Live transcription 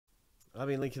I'll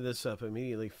be linking this up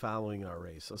immediately following our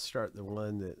race. Let's start the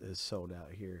one that is sold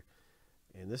out here.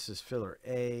 And this is filler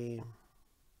A.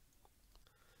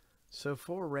 So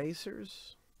 4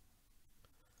 racers,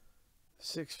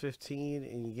 615,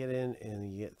 and you get in and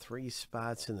you get 3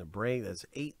 spots in the break. That's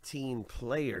 18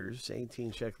 players,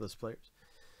 18 checklist players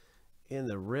in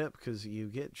the rip, because you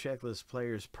get checklist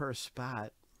players per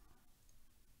spot.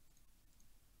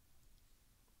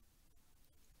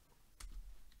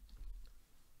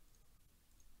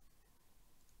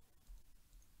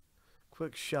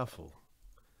 Quick shuffle.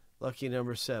 Lucky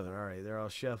number 7. All right, they're all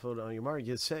shuffled. On your mark,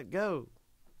 get set, go.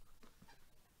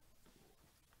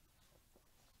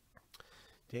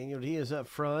 Daniel D is up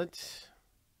front.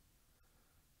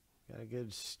 Got a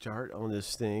good start on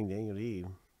this thing, Daniel D.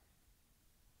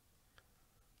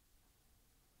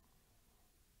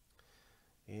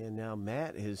 And now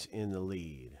Matt is in the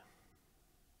lead.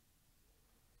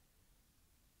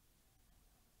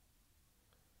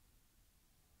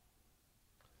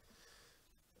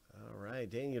 All right,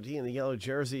 Daniel D in the yellow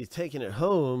jersey taking it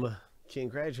home.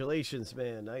 Congratulations,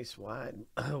 man. Nice wide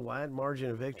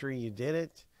margin of victory. You did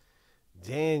it,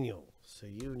 Daniel. So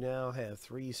you now have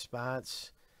 3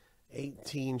 spots,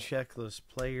 18 checklist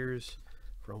players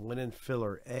from winning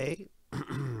filler A.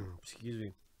 Excuse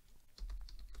me.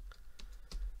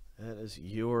 That is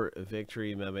your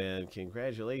victory, my man.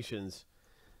 Congratulations.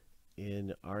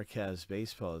 In Archives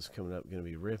Baseball is coming up, going to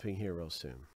be ripping here real soon.